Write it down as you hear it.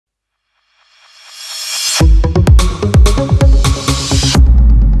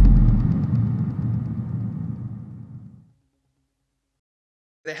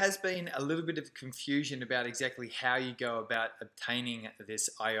been a little bit of confusion about exactly how you go about obtaining this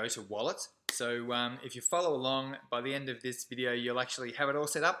Iota wallet. So if you follow along, by the end of this video, you'll actually have it all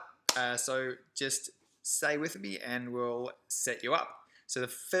set up. So just stay with me and we'll set you up. So the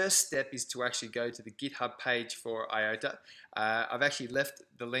first step is to actually go to the GitHub page for Iota. I've actually left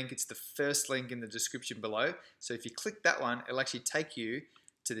the link. It's the first link in the description below. So if you click that one, it'll actually take you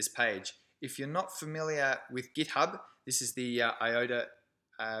to this page. If you're not familiar with GitHub, this is the Iota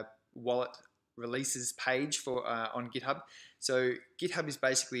wallet releases page for on GitHub. So GitHub is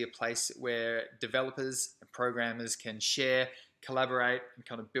basically a place where developers and programmers can share, collaborate, and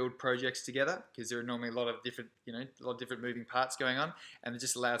kind of build projects together, because there are normally a lot of different, different moving parts going on, and it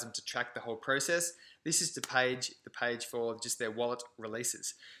just allows them to track the whole process. This is the page for just their wallet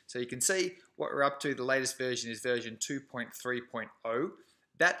releases. So you can see what we're up to. The latest version is version 2.3.0.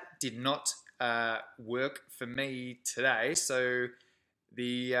 That did not work for me today. So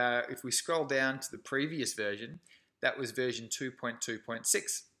if we scroll down to the previous version, that was version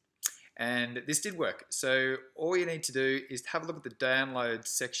 2.2.6. And this did work. So all you need to do is have a look at the download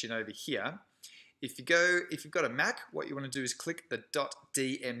section over here. If you've got a Mac, what you want to do is click the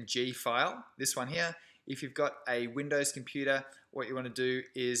 .dmg file, this one here. If you've got a Windows computer, what you want to do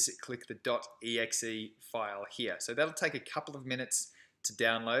is click the .exe file here. So that'll take a couple of minutes to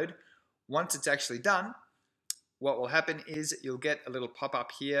download. Once it's actually done, what will happen is you'll get a little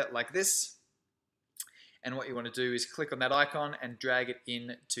pop-up here like this. And what you want to do is click on that icon and drag it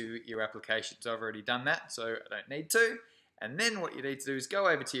into your applications. I've already done that, so I don't need to. And then what you need to do is go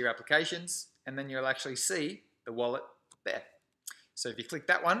over to your applications, and then you'll actually see the wallet there. So if you click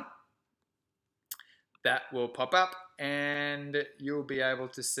that one, that will pop up, and you'll be able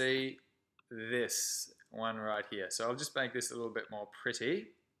to see this one right here. So I'll just make this a little bit more pretty.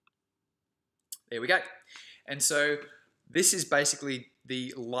 There we go. And so this is basically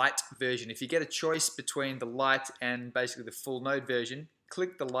the light version. If you get a choice between the light and basically the full node version,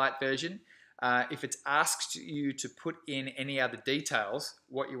 click the light version. If it's asked you to put in any other details,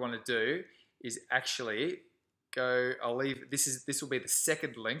 what you want to do is actually go, this will be the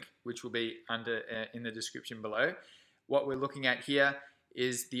second link, which will be under in the description below. What we're looking at here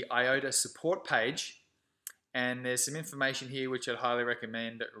is the Iota support page, and there's some information here which I'd highly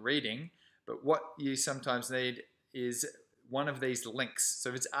recommend reading. But what you sometimes need is one of these links. So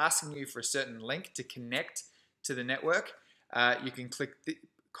if it's asking you for a certain link to connect to the network, you can click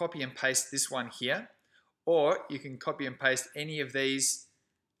copy and paste this one here, or you can copy and paste any of these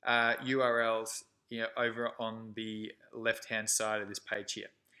URLs over on the left-hand side of this page here.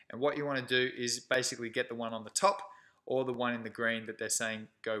 And what you want to do is basically get the one on the top or the one in the green that they're saying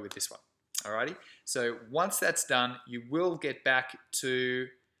go with this one. Alrighty. So once that's done, you will get back to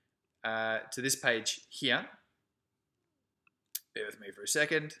this page here. Bear with me for a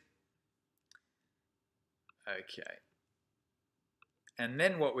second. Okay. And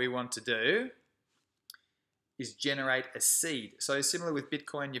then what we want to do is generate a seed. So similar with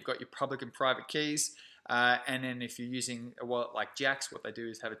Bitcoin, you've got your public and private keys. And then if you're using a wallet like Jaxx, what they do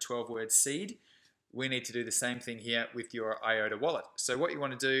is have a 12-word seed. We need to do the same thing here with your Iota wallet. So what you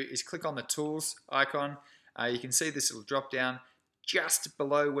want to do is click on the tools icon. You can see this little drop down just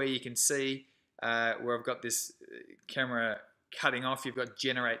below where you can see where I've got this camera cutting off. You've got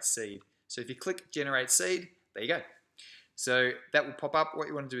generate seed. So if you click generate seed, there you go. So that will pop up. What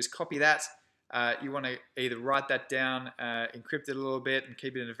you want to do is copy that. You want to either write that down, encrypt it a little bit, and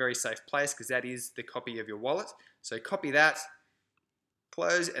keep it in a very safe place, because that is the copy of your wallet. So copy that,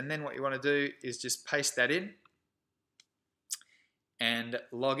 close, and then what you want to do is just paste that in and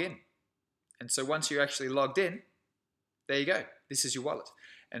log in. And so once you're actually logged in, there you go. This is your wallet.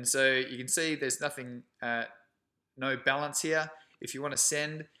 And so you can see there's nothing, no balance here. If you want to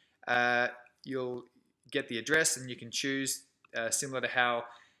send, you'll get the address, and you can choose, similar to how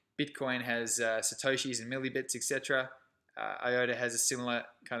Bitcoin has Satoshis and millibits, etc. Iota has a similar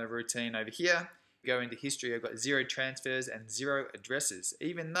kind of routine over here. Go into history, I've got 0 transfers and 0 addresses.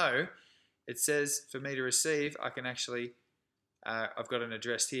 Even though it says for me to receive, I can actually, I've got an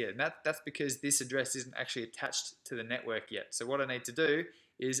address here. And that's because this address isn't actually attached to the network yet. So what I need to do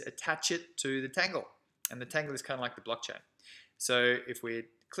is attach it to the Tangle. And the Tangle is kind of like the blockchain. So if we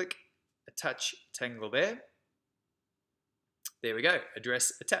click attach Tangle there we go,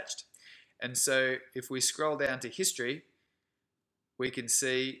 address attached. And so if we scroll down to history, we can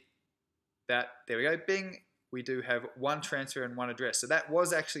see that, there we go, bing, we do have 1 transfer and 1 address. So that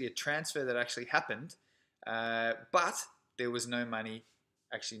was actually a transfer that actually happened, but there was no money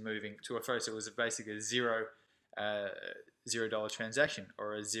actually moving to a phone. So it was basically a $0 transaction,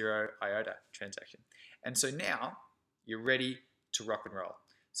 or a 0 Iota transaction. And so now you're ready to rock and roll.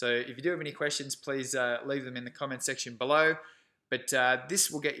 So if you do have any questions, please leave them in the comment section below. But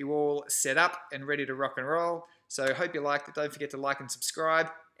this will get you all set up and ready to rock and roll. So hope you liked it. Don't forget to like and subscribe,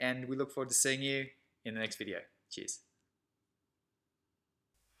 and we look forward to seeing you in the next video. Cheers.